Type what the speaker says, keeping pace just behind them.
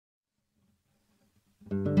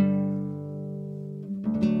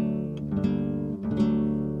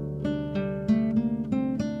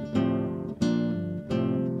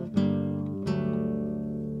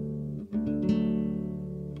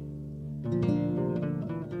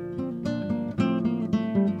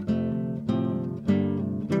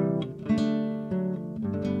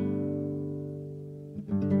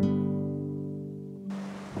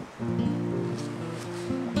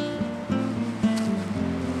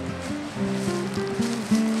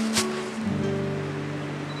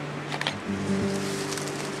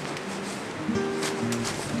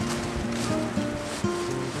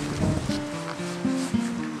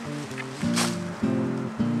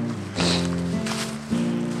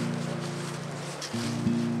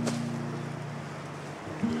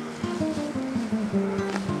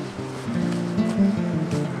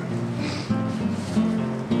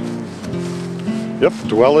Yep,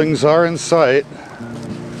 dwellings are in sight.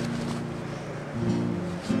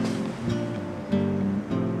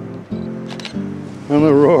 And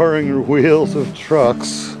the roaring wheels of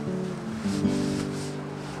trucks.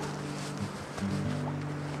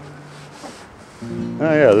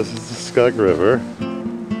 Oh yeah, this is the Skug River.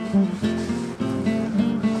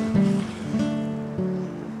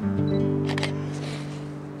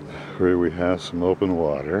 Where we have some open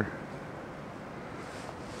water.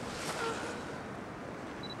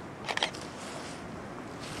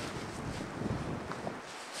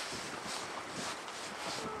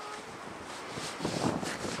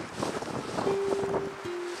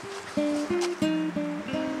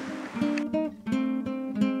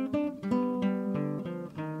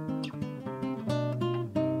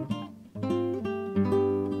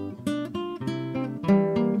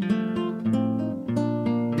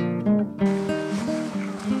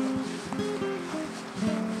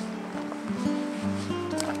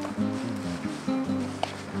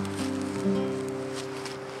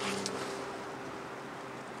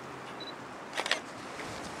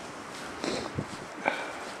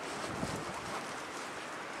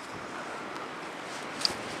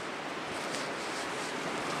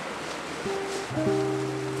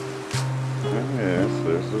 Yes,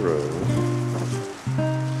 there's the road.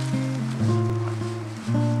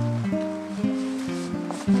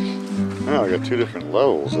 Now we got two different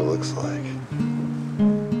levels, it looks like.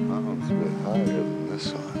 That one's a bit higher than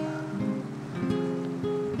this one.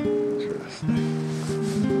 Interesting.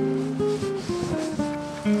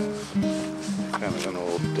 Kind of an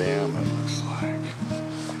old dam, it looks like.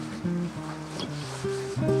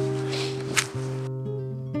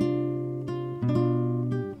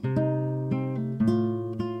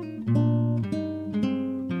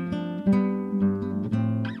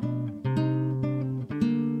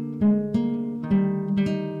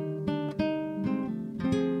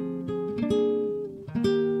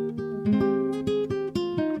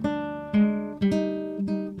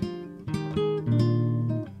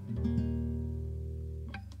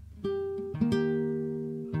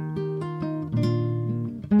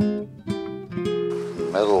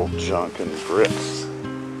 Metal junk and bricks.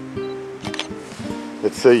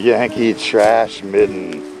 It's a Yankee trash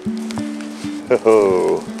midden.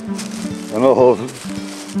 Oh, an old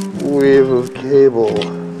weave of cable.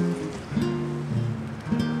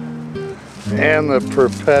 And the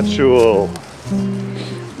perpetual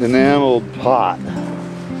enameled pot.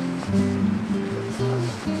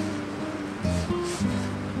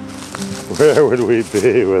 Where would we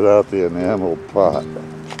be without the enameled pot?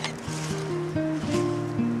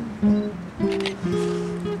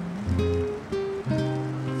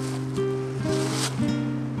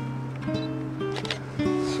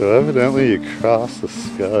 So evidently you cross the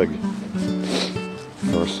Skug,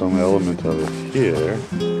 or some element of it here.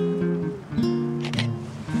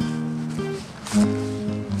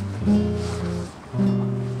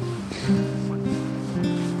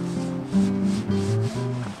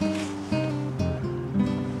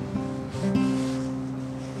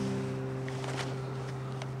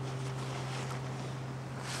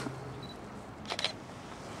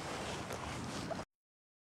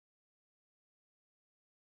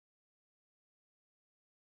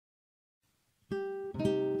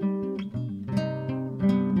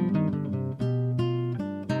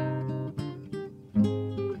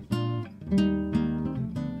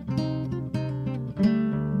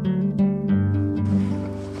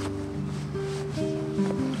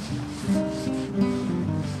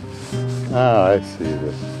 Ah, I see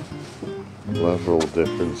the level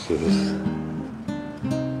differences.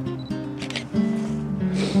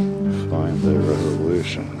 Find their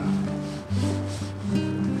resolution.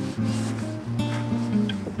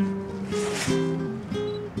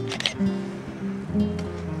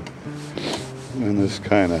 And this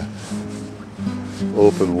kind of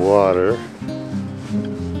open water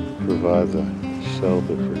provides a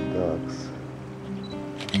shelter for ducks.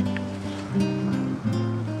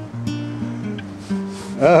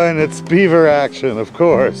 Oh, and it's beaver action, of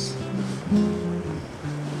course.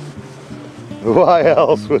 Why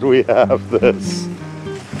else would we have this?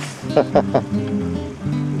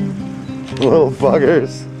 Little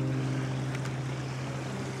buggers.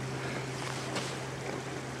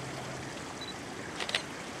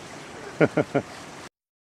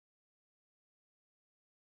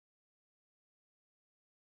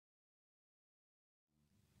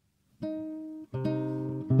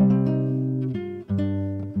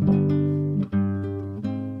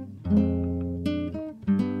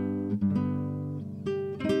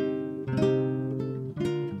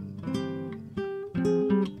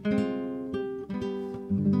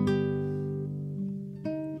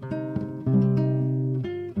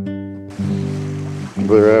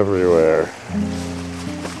 They're everywhere.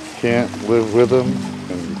 Can't live with them,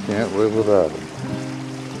 and you can't live without them.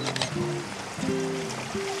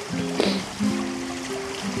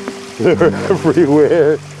 They're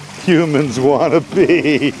everywhere humans want to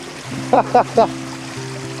be.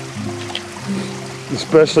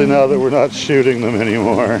 Especially now that we're not shooting them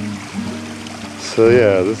anymore. So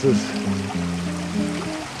yeah, this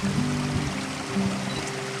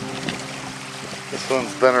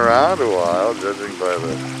one's been around a while, judging by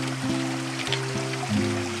the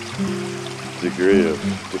degree of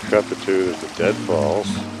decrepitude of the deadfalls.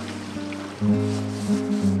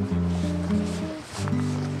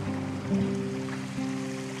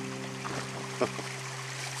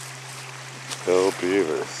 Go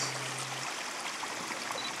beavers.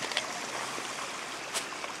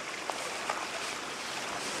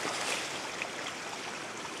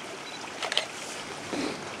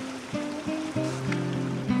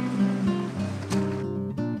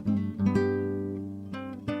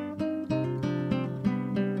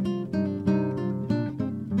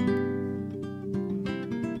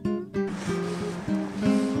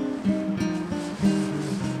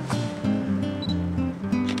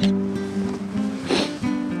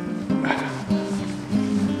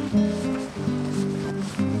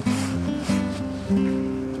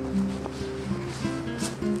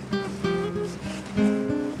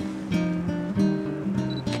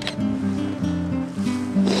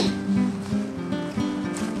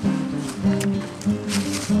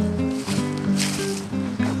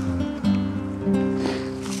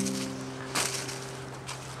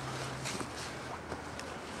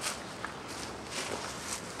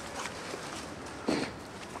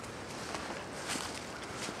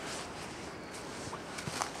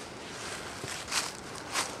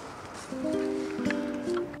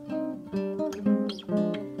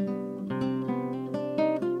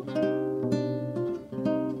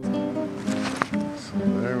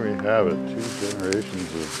 Have it, 2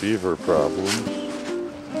 generations of beaver problems,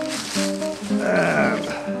 and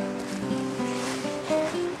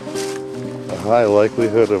a high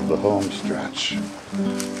likelihood of the home stretch.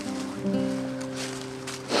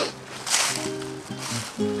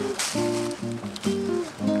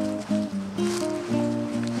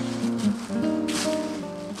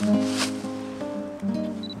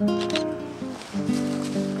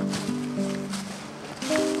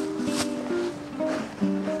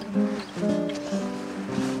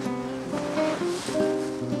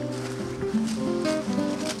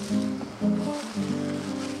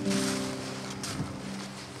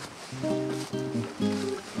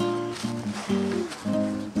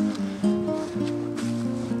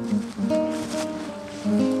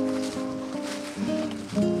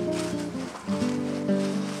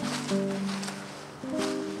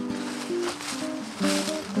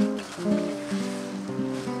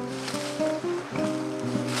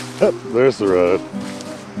 Yep, there's the road.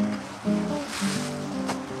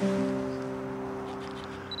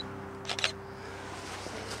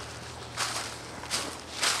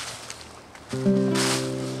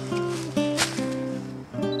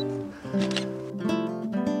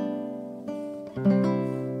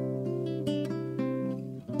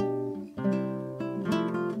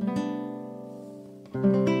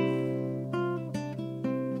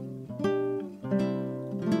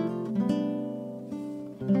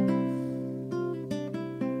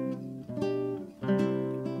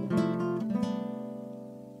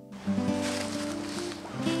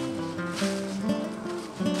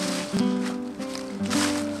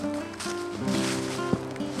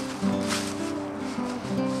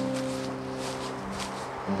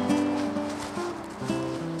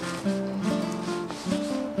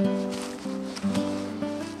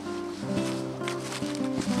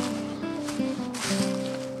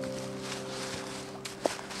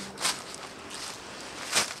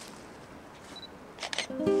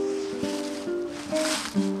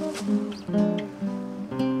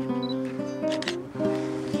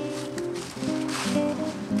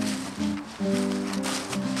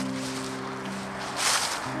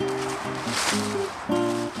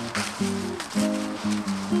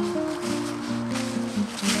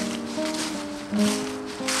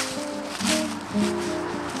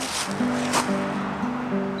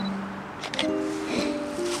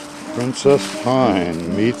 Princess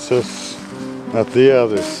Pine meets us at the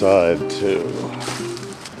other side too.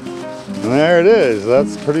 And there it is.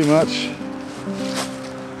 That's pretty much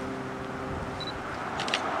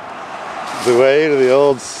the way to the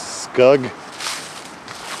old Skug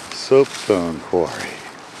soapstone quarry.